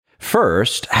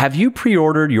first, have you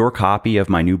pre-ordered your copy of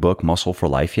my new book, Muscle for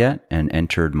Life yet, and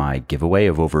entered my giveaway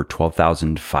of over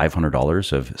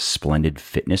 $12,500 of splendid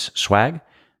fitness swag?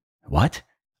 What?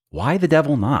 Why the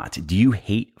devil not? Do you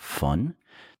hate fun?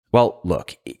 Well,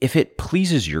 look, if it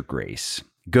pleases your grace,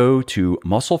 go to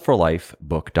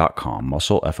muscleforlifebook.com,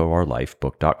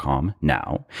 muscleforlifebook.com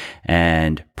now,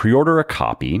 and pre-order a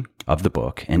copy of the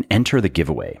book and enter the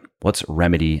giveaway. Let's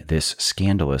remedy this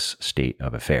scandalous state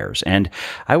of affairs. And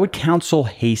I would counsel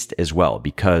haste as well,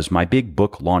 because my big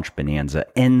book launch bonanza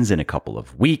ends in a couple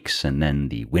of weeks, and then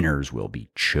the winners will be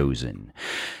chosen.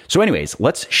 So anyways,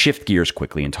 let's shift gears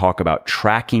quickly and talk about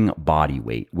tracking body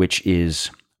weight, which is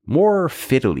more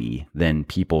fiddly than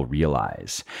people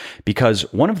realize.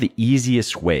 Because one of the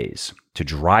easiest ways to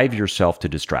drive yourself to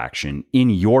distraction in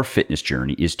your fitness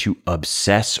journey is to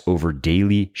obsess over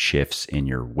daily shifts in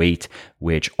your weight,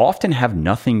 which often have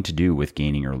nothing to do with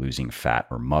gaining or losing fat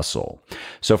or muscle.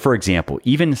 So for example,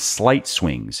 even slight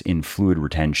swings in fluid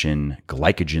retention,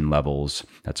 glycogen levels,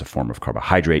 that's a form of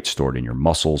carbohydrate stored in your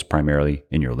muscles, primarily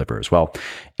in your liver as well,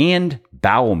 and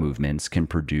bowel movements can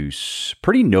produce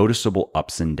pretty noticeable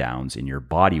ups and downs in your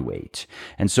body weight.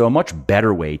 And so a much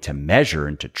better way to measure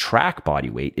and to track body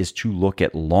weight is to look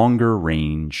at longer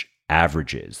range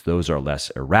averages. Those are less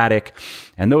erratic,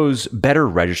 and those better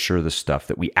register the stuff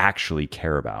that we actually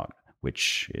care about,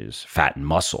 which is fat and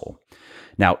muscle.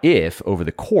 Now, if over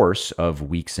the course of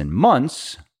weeks and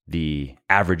months, the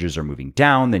averages are moving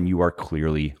down, then you are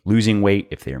clearly losing weight.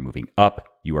 If they are moving up,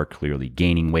 you are clearly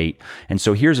gaining weight. And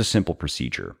so here's a simple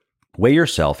procedure. Weigh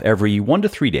yourself every 1 to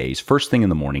 3 days, first thing in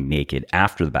the morning, naked,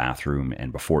 after the bathroom,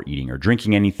 and before eating or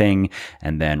drinking anything,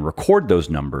 and then record those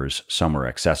numbers somewhere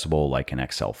accessible like an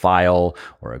Excel file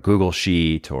or a Google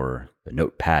Sheet or the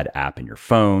Notepad app in your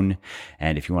phone.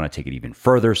 And if you want to take it even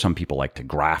further, some people like to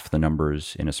graph the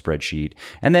numbers in a spreadsheet.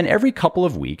 And then every couple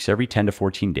of weeks, every 10 to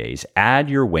 14 days, add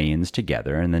your weigh-ins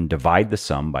together and then divide the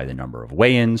sum by the number of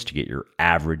weigh-ins to get your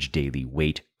average daily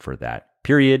weight for that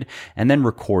period, and then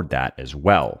record that as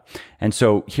well. And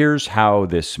so here's how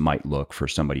this might look for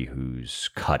somebody who's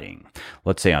cutting.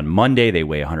 Let's say on Monday, they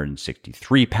weigh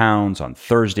 163 pounds, on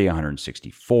Thursday,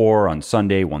 164, on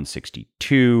Sunday,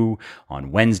 162, on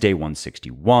Wednesday,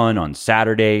 161, on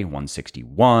Saturday,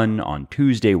 161, on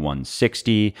Tuesday,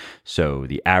 160. So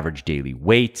the average daily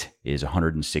weight is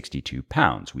 162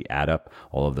 pounds. We add up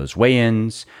all of those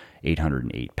weigh-ins,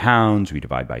 808 pounds, we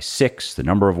divide by 6, the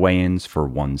number of weigh-ins for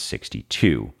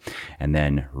 162. And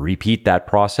then repeat that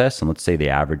process, and let's say the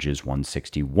average is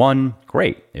 161.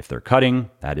 Great. If they're cutting,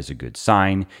 that is a good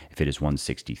sign. If it is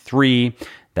 163,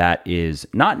 that is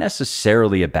not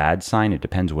necessarily a bad sign. It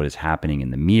depends what is happening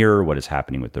in the mirror, what is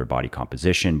happening with their body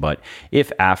composition. But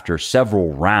if after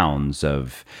several rounds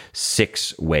of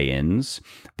 6 weigh-ins,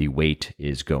 the weight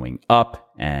is going up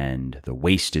and the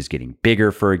waist is getting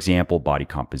bigger, for example, body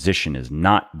composition is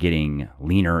not getting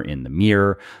leaner in the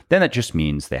mirror, then that just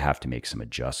means they have to make some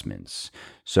adjustments.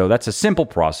 So that's a simple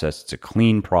process. It's a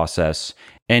clean process.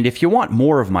 And if you want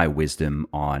more of my wisdom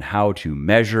on how to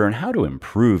measure and how to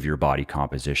improve your body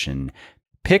composition,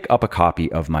 pick up a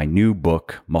copy of my new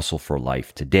book, Muscle for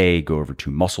Life, today. Go over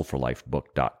to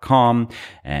muscleforlifebook.com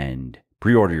and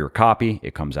pre-order your copy.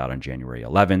 It comes out on January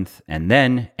 11th, and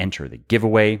then enter the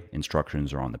giveaway.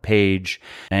 Instructions are on the page,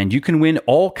 and you can win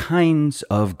all kinds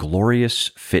of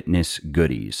glorious fitness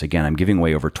goodies. Again, I'm giving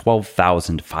away over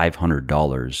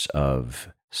 $12,500 of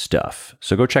stuff.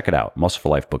 So go check it out,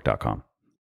 muscleforlifebook.com.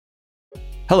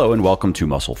 Hello and welcome to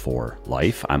Muscle for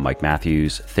Life. I'm Mike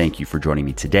Matthews. Thank you for joining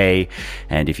me today.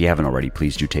 And if you haven't already,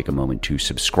 please do take a moment to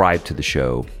subscribe to the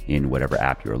show in whatever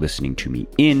app you're listening to me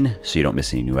in so you don't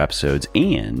miss any new episodes.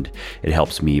 And it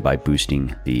helps me by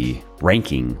boosting the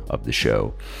ranking of the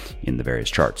show in the various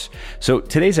charts. So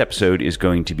today's episode is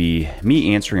going to be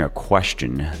me answering a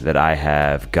question that I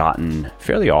have gotten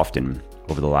fairly often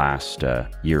over the last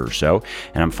year or so,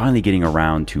 and I'm finally getting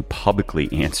around to publicly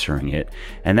answering it,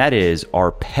 and that is,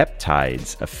 are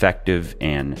peptides effective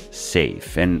and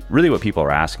safe? And really what people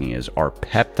are asking is, are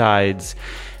peptides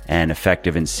an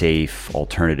effective and safe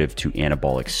alternative to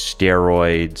anabolic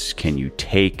steroids? Can you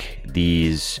take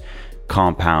these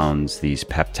compounds, these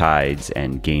peptides,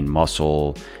 and gain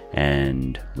muscle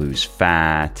and lose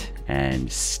fat and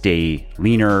stay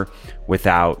leaner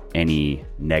without any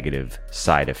negative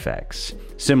side effects?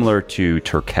 Similar to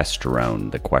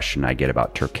testosterone, the question I get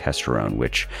about testosterone,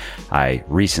 which I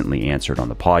recently answered on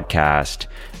the podcast.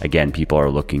 Again, people are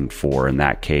looking for, in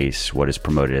that case, what is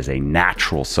promoted as a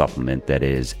natural supplement that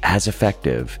is as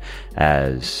effective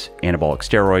as anabolic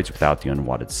steroids without the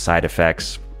unwanted side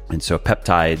effects. And so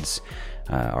peptides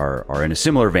are in a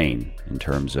similar vein in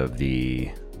terms of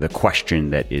the the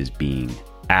question that is being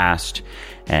asked.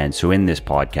 And so in this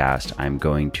podcast, I'm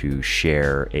going to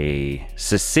share a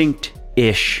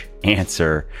succinct-ish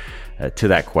answer to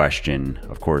that question.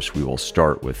 Of course, we will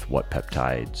start with what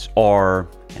peptides are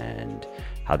and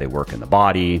how they work in the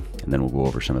body, and then we'll go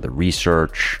over some of the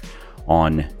research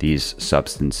on these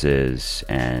substances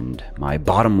and my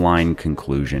bottom line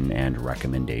conclusion and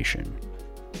recommendation.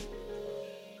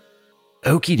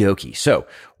 Okie dokie. So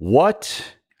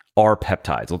what are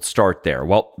peptides? Let's start there.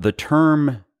 Well, the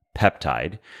term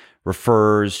peptide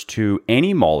refers to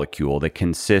any molecule that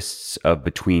consists of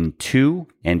between 2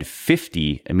 and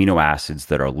 50 amino acids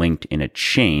that are linked in a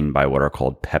chain by what are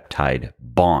called peptide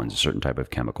bonds, a certain type of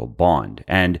chemical bond.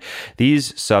 And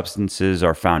these substances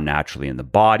are found naturally in the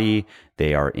body.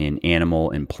 They are in animal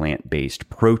and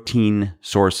plant-based protein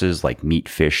sources like meat,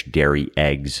 fish, dairy,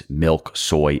 eggs, milk,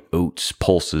 soy, oats,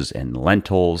 pulses, and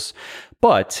lentils.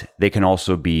 But they can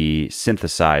also be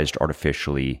synthesized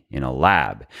artificially in a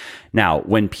lab. Now,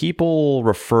 when people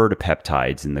refer to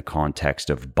peptides in the context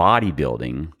of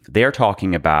bodybuilding, they're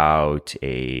talking about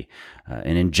an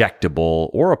injectable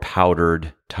or a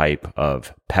powdered type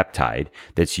of peptide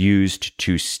that's used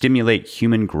to stimulate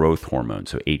human growth hormone,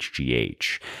 so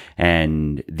HGH.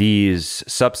 And these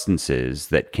substances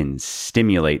that can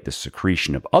stimulate the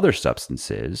secretion of other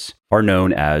substances are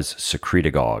known as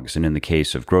secretagogues. And in the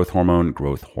case of growth hormone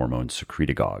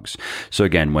secretagogues. So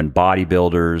again, when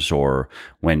bodybuilders or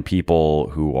when people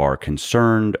who are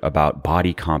concerned about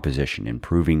body composition,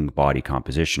 improving body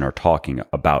composition, are talking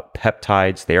about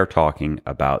peptides, they are talking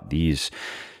about these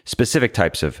specific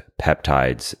types of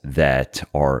peptides that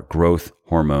are growth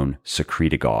hormone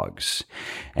secretagogues.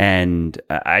 And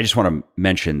I just want to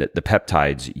mention that the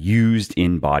peptides used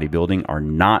in bodybuilding are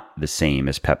not the same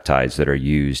as peptides that are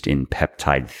used in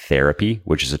peptide therapy,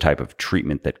 which is a type of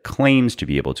treatment that claims to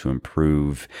be able to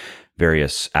improve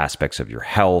various aspects of your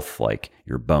health, like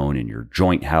your bone and your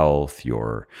joint health,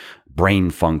 your brain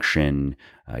function,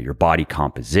 your body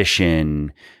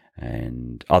composition,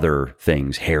 and other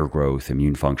things, hair growth,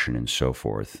 immune function, and so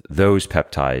forth. Those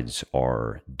peptides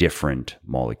are different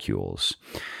molecules.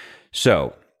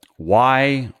 So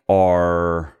why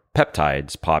are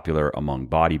peptides popular among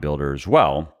bodybuilders?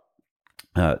 Well,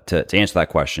 to answer that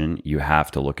question, you have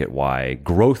to look at why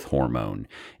growth hormone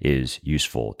is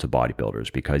useful to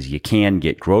bodybuilders, because you can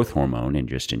get growth hormone and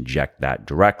just inject that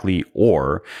directly,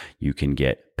 or you can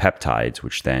get peptides,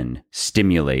 which then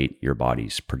stimulate your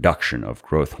body's production of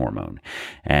growth hormone.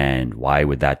 And why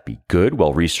would that be good?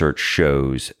 Well, research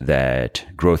shows that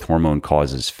growth hormone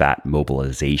causes fat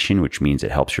mobilization, which means it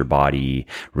helps your body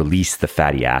release the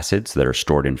fatty acids that are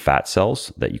stored in fat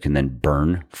cells that you can then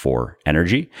burn for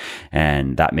energy.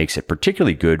 And that makes it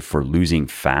particularly good for losing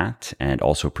fat and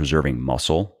also preserving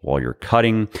muscle while you're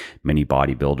cutting. Many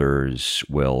bodybuilders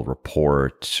will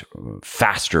report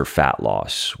faster fat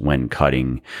loss when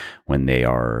cutting, when they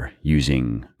are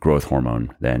using growth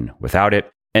hormone than without it.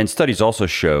 And studies also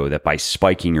show that by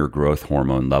spiking your growth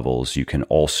hormone levels, you can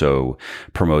also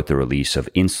promote the release of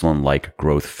insulin-like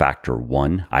growth factor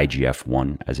 1,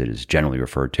 IGF-1, as it is generally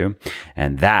referred to.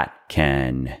 And that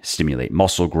can stimulate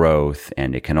muscle growth,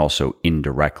 and it can also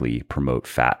indirectly promote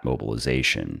fat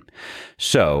mobilization.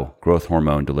 So growth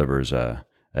hormone delivers a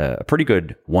pretty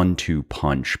good 1-2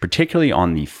 punch, particularly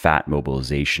on the fat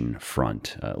mobilization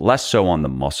front, less so on the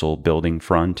muscle building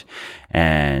front.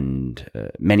 And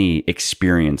many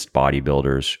experienced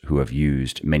bodybuilders who have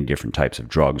used many different types of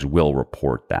drugs will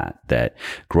report that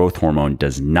growth hormone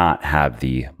does not have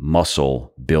the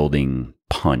muscle building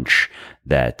punch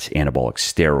that anabolic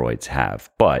steroids have.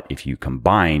 But if you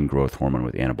combine growth hormone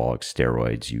with anabolic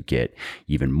steroids, you get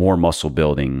even more muscle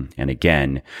building. And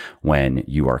again, when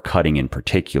you are cutting in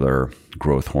particular,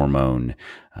 growth hormone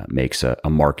makes a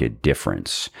marked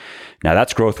difference. Now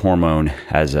that's growth hormone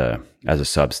as a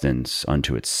substance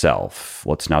unto itself.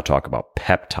 Let's now talk about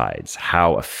peptides.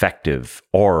 How effective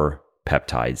are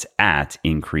peptides at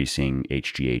increasing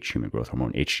HGH, human growth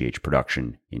hormone, HGH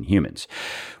production in humans?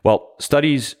 Well,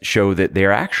 studies show that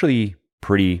they're actually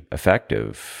pretty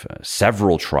effective.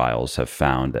 Several trials have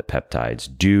found that peptides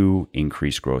do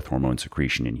increase growth hormone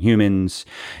secretion in humans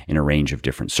in a range of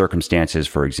different circumstances.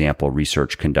 For example,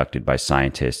 research conducted by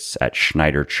scientists at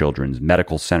Schneider Children's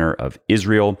Medical Center of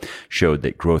Israel showed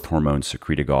that growth hormone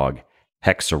secretagogue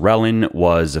hexarelin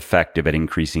was effective at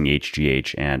increasing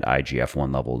HGH and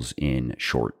IGF-1 levels in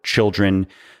short children.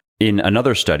 In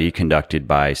another study conducted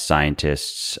by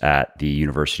scientists at the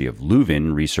University of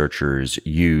Leuven, researchers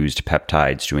used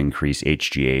peptides to increase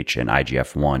HGH and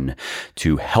IGF-1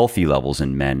 to healthy levels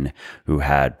in men who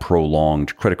had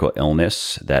prolonged critical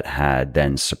illness that had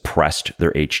then suppressed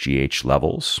their HGH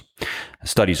levels.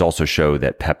 Studies also show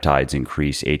that peptides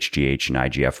increase HGH and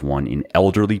IGF-1 in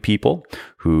elderly people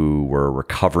who were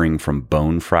recovering from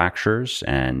bone fractures,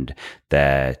 and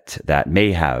that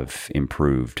may have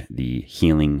improved the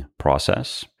healing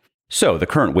process. So the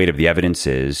current weight of the evidence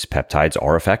is peptides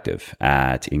are effective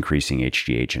at increasing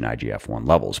HGH and IGF-1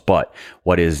 levels. But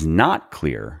what is not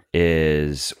clear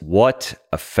is what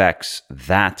effects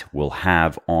that will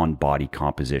have on body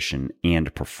composition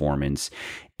and performance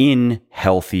in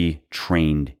healthy,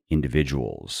 trained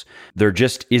individuals. There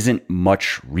just isn't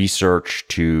much research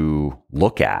to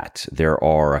look at. There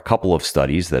are a couple of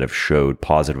studies that have showed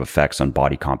positive effects on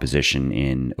body composition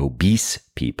in obese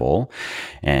people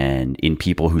and in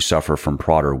people who suffer from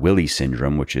Prader-Willi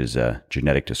syndrome, which is a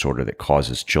genetic disorder that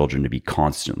causes children to be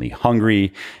constantly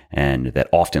hungry and that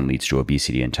often leads to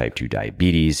obesity and type 2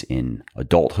 diabetes in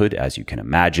adulthood, as you can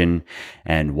imagine.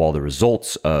 And while the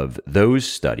results of those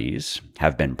studies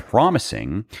have been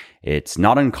promising, it's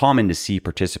not uncommon to see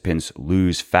participants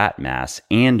lose fat mass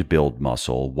and build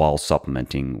muscle while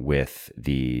supplementing with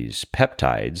these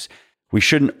peptides. We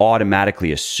shouldn't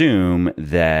automatically assume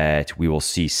that we will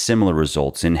see similar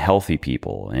results in healthy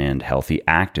people and healthy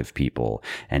active people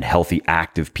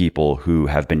who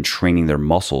have been training their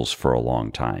muscles for a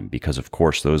long time, because of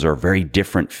course those are very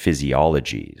different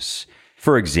physiologies.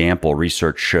 For example,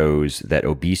 research shows that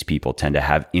obese people tend to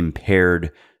have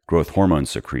impaired growth hormone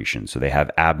secretion. So they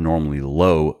have abnormally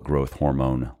low growth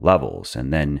hormone levels.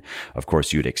 And then, of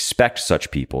course, you'd expect such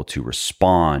people to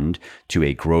respond to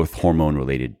a growth hormone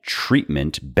related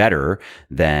treatment better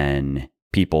than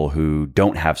people who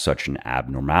don't have such an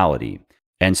abnormality.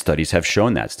 And studies have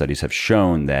shown that. Studies have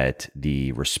shown that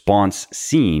the response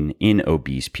seen in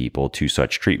obese people to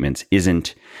such treatments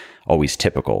isn't always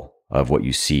typical of what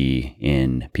you see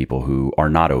in people who are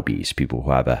not obese, people who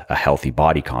have a healthy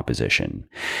body composition.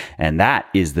 And that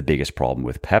is the biggest problem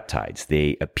with peptides.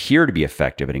 They appear to be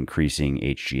effective at increasing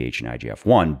HGH and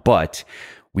IGF-1, but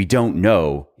we don't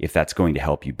know if that's going to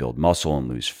help you build muscle and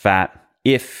lose fat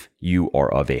if you are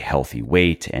of a healthy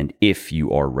weight and if you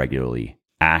are regularly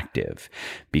active,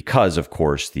 because of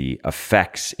course the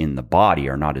effects in the body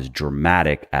are not as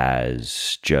dramatic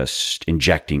as just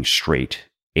injecting straight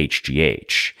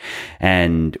HGH.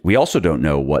 And we also don't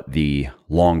know what the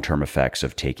long-term effects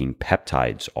of taking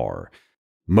peptides are.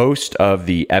 Most of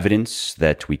the evidence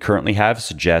that we currently have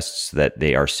suggests that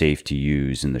they are safe to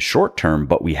use in the short term,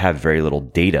 but we have very little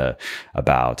data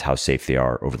about how safe they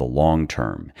are over the long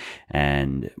term.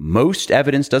 And most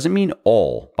evidence doesn't mean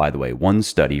all, by the way. One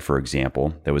study, for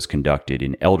example, that was conducted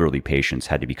in elderly patients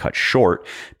had to be cut short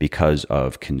because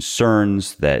of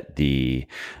concerns that the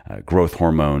growth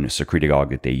hormone secretagogue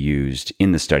that they used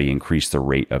in the study increased the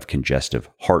rate of congestive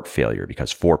heart failure,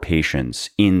 because 4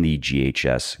 patients in the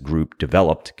GHS group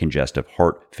developed congestive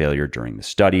heart failure during the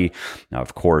study. Now,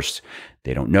 of course,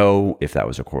 they don't know if that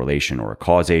was a correlation or a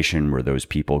causation. Were those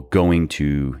people going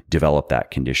to develop that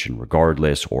condition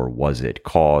regardless, or was it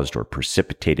caused or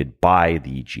precipitated by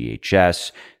the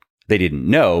GHS? They didn't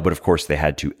know, but of course they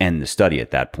had to end the study at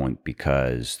that point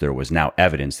because there was now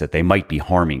evidence that they might be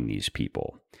harming these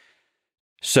people.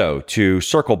 So to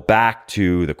circle back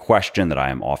to the question that I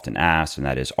am often asked, and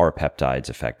that is, are peptides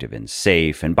effective and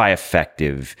safe? And by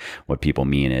effective, what people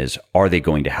mean is, are they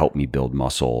going to help me build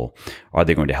muscle? Are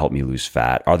they going to help me lose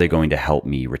fat? Are they going to help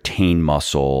me retain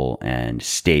muscle and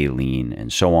stay lean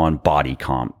and so on? Body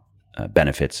comp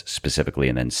benefits specifically.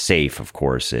 And then safe, of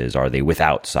course, is, are they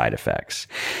without side effects?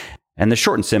 And the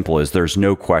short and simple is, there's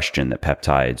no question that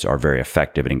peptides are very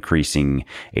effective at increasing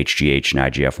HGH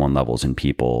and IGF-1 levels in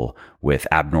people with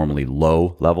abnormally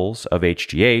low levels of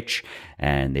HGH,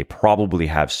 and they probably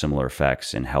have similar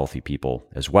effects in healthy people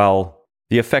as well.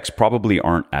 The effects probably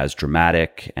aren't as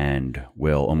dramatic and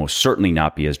will almost certainly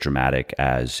not be as dramatic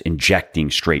as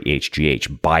injecting straight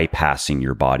HGH, bypassing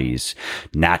your body's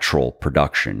natural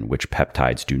production, which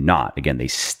peptides do not. Again, they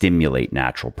stimulate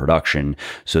natural production.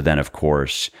 So then, of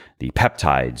course, the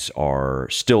peptides are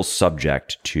still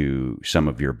subject to some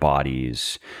of your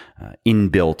body's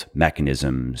inbuilt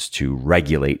mechanisms to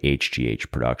regulate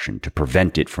HGH production, to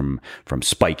prevent it from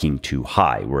spiking too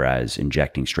high. Whereas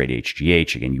injecting straight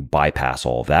HGH, again, you bypass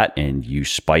all of that and you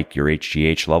spike your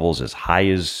HGH levels as high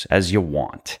as you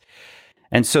want.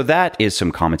 And so that is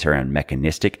some commentary on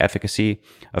mechanistic efficacy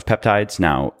of peptides.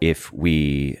 Now, if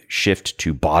we shift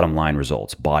to bottom line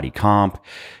results, body comp,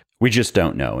 we just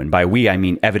don't know. And by we, I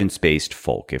mean evidence-based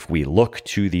folk. If we look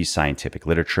to the scientific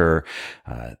literature,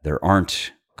 there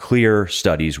aren't clear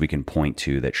studies we can point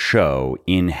to that show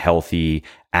in healthy,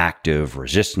 active,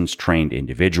 resistance-trained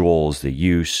individuals, the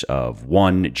use of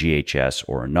one GHS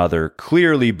or another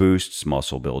clearly boosts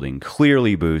muscle building,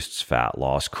 clearly boosts fat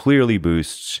loss, clearly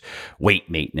boosts weight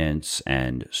maintenance,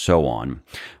 and so on.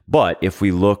 But if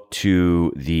we look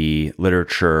to the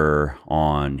literature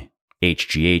on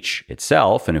HGH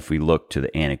itself, and if we look to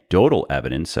the anecdotal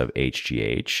evidence of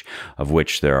HGH, of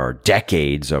which there are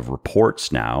decades of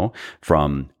reports now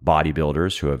from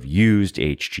bodybuilders who have used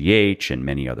HGH and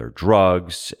many other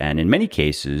drugs, and in many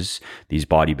cases, these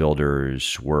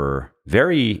bodybuilders were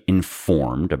very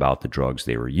informed about the drugs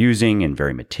they were using and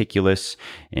very meticulous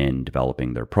in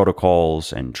developing their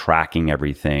protocols and tracking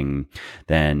everything,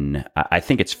 then I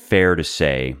think it's fair to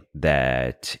say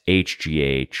that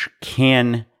HGH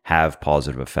can have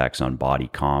positive effects on body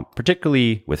comp,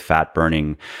 particularly with fat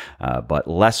burning, but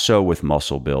less so with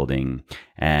muscle building.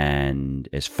 And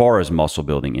as far as muscle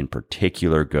building in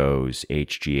particular goes,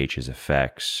 HGH's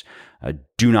effects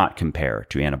do not compare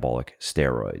to anabolic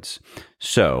steroids.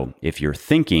 So if you're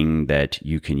thinking that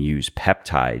you can use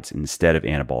peptides instead of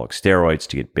anabolic steroids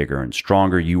to get bigger and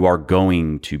stronger, you are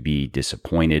going to be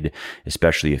disappointed,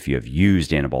 especially if you have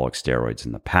used anabolic steroids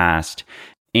in the past.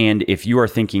 And if you are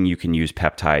thinking you can use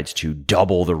peptides to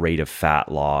double the rate of fat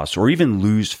loss or even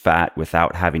lose fat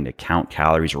without having to count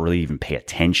calories or really even pay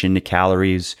attention to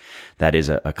calories, that is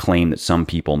a claim that some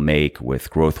people make with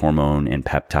growth hormone and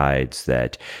peptides,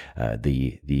 that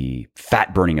the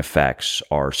fat burning effects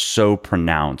are so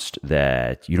pronounced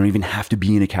that you don't even have to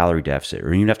be in a calorie deficit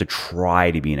or even have to try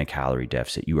to be in a calorie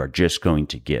deficit. You are just going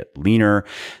to get leaner.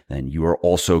 Then you are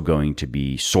also going to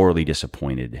be sorely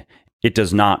disappointed. It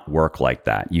does not work like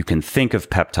that. You can think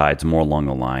of peptides more along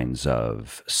the lines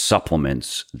of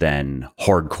supplements than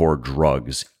hardcore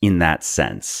drugs in that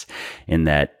sense, in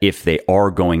that if they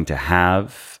are going to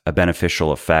have a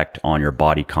beneficial effect on your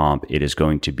body comp, it is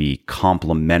going to be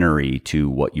complementary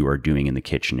to what you are doing in the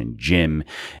kitchen and gym.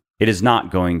 It is not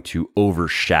going to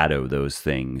overshadow those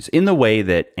things in the way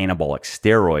that anabolic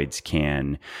steroids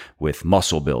can with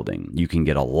muscle building. You can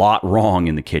get a lot wrong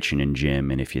in the kitchen and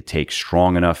gym, and if you take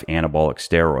strong enough anabolic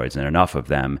steroids and enough of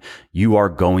them, you are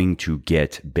going to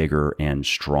get bigger and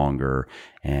stronger,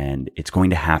 and it's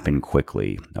going to happen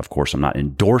quickly. Of course, I'm not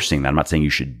endorsing that. I'm not saying you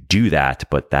should do that,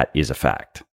 but that is a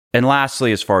fact. And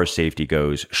lastly, as far as safety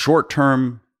goes,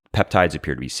 short-term, peptides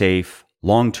appear to be safe.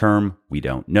 Long term, we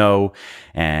don't know.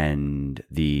 And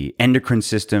the endocrine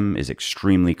system is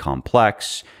extremely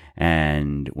complex.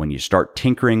 And when you start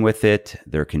tinkering with it,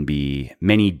 there can be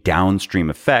many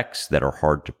downstream effects that are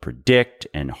hard to predict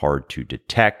and hard to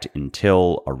detect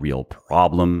until a real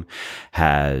problem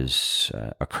has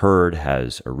occurred,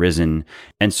 has arisen.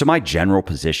 And so my general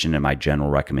position and my general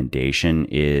recommendation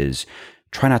is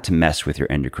try not to mess with your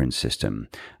endocrine system.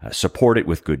 Support it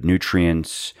with good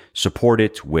nutrients. Support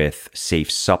it with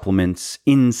safe supplements.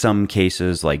 In some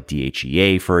cases, like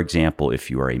DHEA, for example,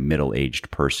 if you are a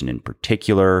middle-aged person in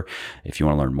particular. If you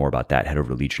want to learn more about that, head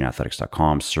over to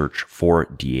legionathletics.com, search for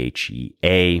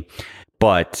DHEA.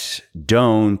 But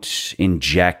don't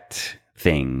inject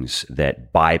things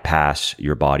that bypass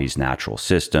your body's natural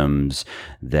systems,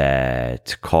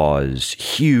 that cause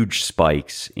huge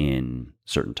spikes in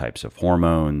certain types of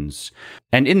hormones.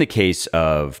 And in the case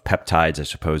of peptides, I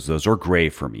suppose those are gray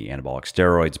for me. Anabolic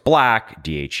steroids, black;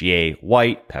 DHEA,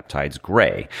 white; peptides,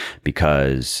 gray,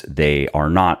 because they are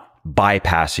not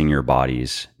bypassing your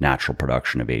body's natural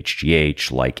production of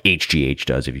HGH like HGH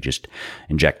does if you just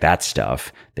inject that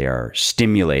stuff. They are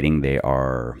stimulating, they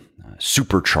are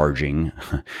supercharging,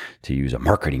 to use a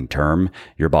marketing term,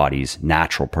 your body's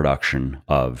natural production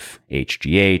of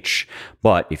HGH.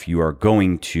 But if you are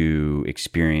going to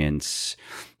experience,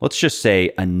 let's just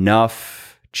say,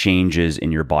 enough changes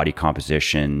in your body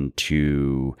composition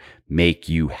to make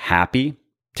you happy,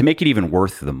 to make it even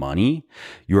worth the money,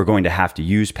 you are going to have to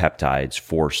use peptides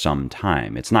for some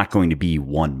time. It's not going to be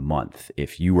 1 month.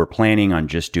 If you were planning on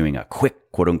just doing a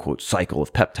quick, quote unquote, cycle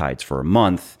of peptides for a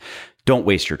month, don't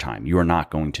waste your time. You are not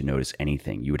going to notice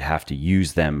anything. You would have to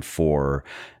use them for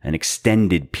an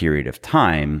extended period of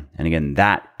time. And again,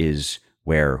 that is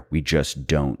where we just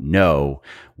don't know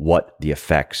what the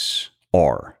effects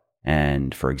are.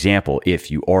 And for example,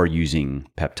 if you are using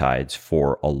peptides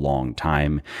for a long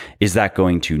time, is that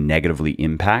going to negatively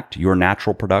impact your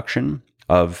natural production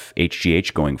of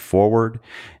HGH going forward?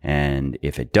 And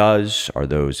if it does, are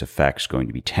those effects going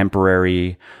to be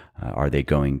temporary? Are they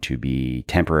going to be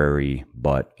temporary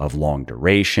but of long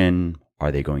duration?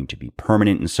 Are they going to be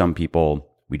permanent in some people?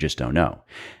 We just don't know.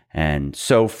 And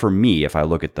so for me, if I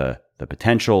look at the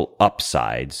potential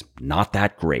upsides, not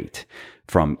that great,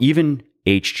 from even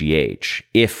HGH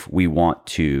if we want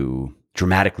to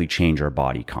dramatically change our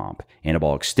body comp.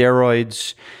 Anabolic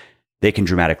steroids, they can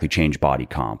dramatically change body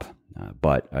comp.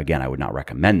 But again, I would not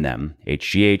recommend them.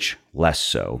 HGH, less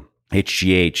so.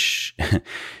 HGH,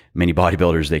 many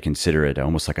bodybuilders, they consider it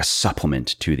almost like a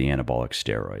supplement to the anabolic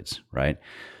steroids, right?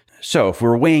 So if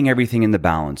we're weighing everything in the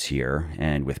balance here,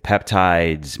 and with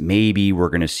peptides, maybe we're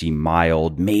going to see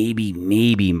mild,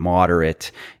 maybe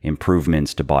moderate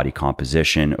improvements to body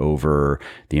composition over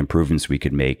the improvements we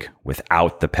could make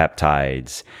without the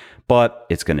peptides. But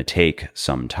it's going to take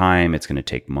some time. It's going to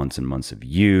take months and months of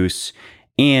use.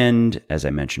 And as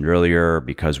I mentioned earlier,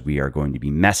 because we are going to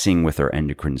be messing with our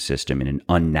endocrine system in an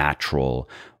unnatural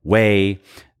way,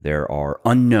 there are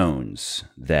unknowns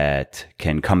that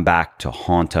can come back to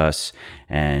haunt us.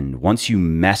 And once you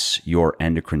mess your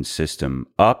endocrine system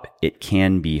up, it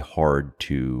can be hard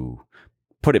to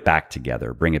put it back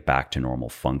together, bring it back to normal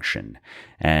function.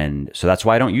 And so that's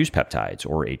why I don't use peptides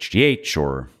or HGH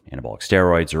or anabolic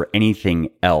steroids or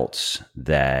anything else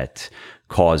that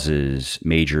causes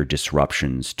major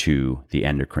disruptions to the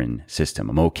endocrine system.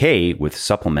 I'm okay with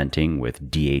supplementing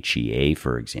with DHEA,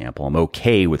 for example. I'm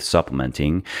okay with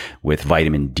supplementing with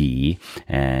vitamin D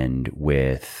and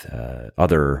with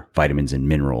other vitamins and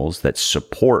minerals that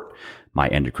support my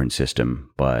endocrine system,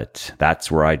 but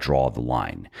that's where I draw the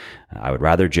line. I would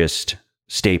rather just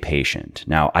stay patient.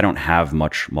 Now, I don't have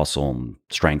much muscle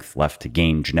strength left to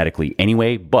gain genetically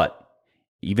anyway, but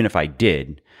even if I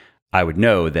did, I would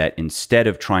know that instead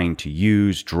of trying to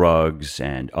use drugs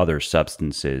and other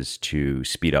substances to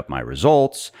speed up my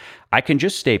results, I can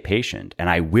just stay patient and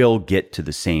I will get to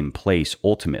the same place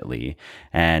ultimately.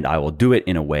 And I will do it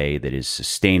in a way that is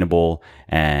sustainable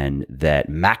and that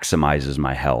maximizes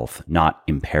my health, not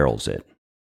imperils it.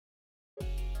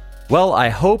 Well, I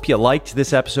hope you liked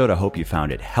this episode. I hope you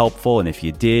found it helpful. And if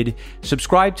you did,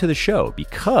 subscribe to the show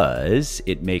because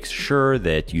it makes sure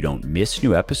that you don't miss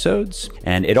new episodes.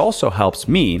 And it also helps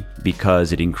me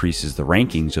because it increases the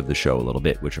rankings of the show a little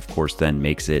bit, which of course then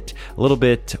makes it a little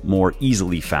bit more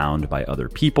easily found by other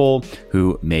people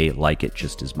who may like it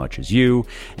just as much as you.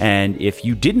 And if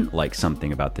you didn't like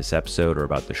something about this episode or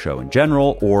about the show in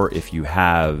general, or if you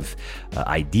have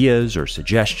ideas or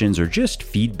suggestions or just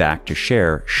feedback to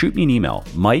share, shoot me an email,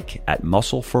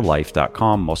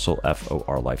 mike@muscleforlife.com,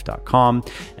 muscleforlife.com,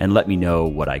 and let me know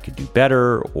what I could do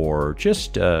better or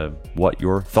just what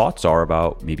your thoughts are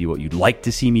about maybe what you'd like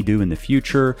to see me do in the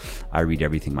future. I read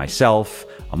everything myself.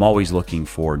 I'm always looking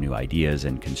for new ideas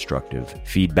and constructive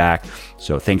feedback.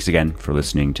 So thanks again for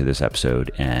listening to this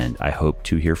episode, and I hope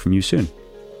to hear from you soon.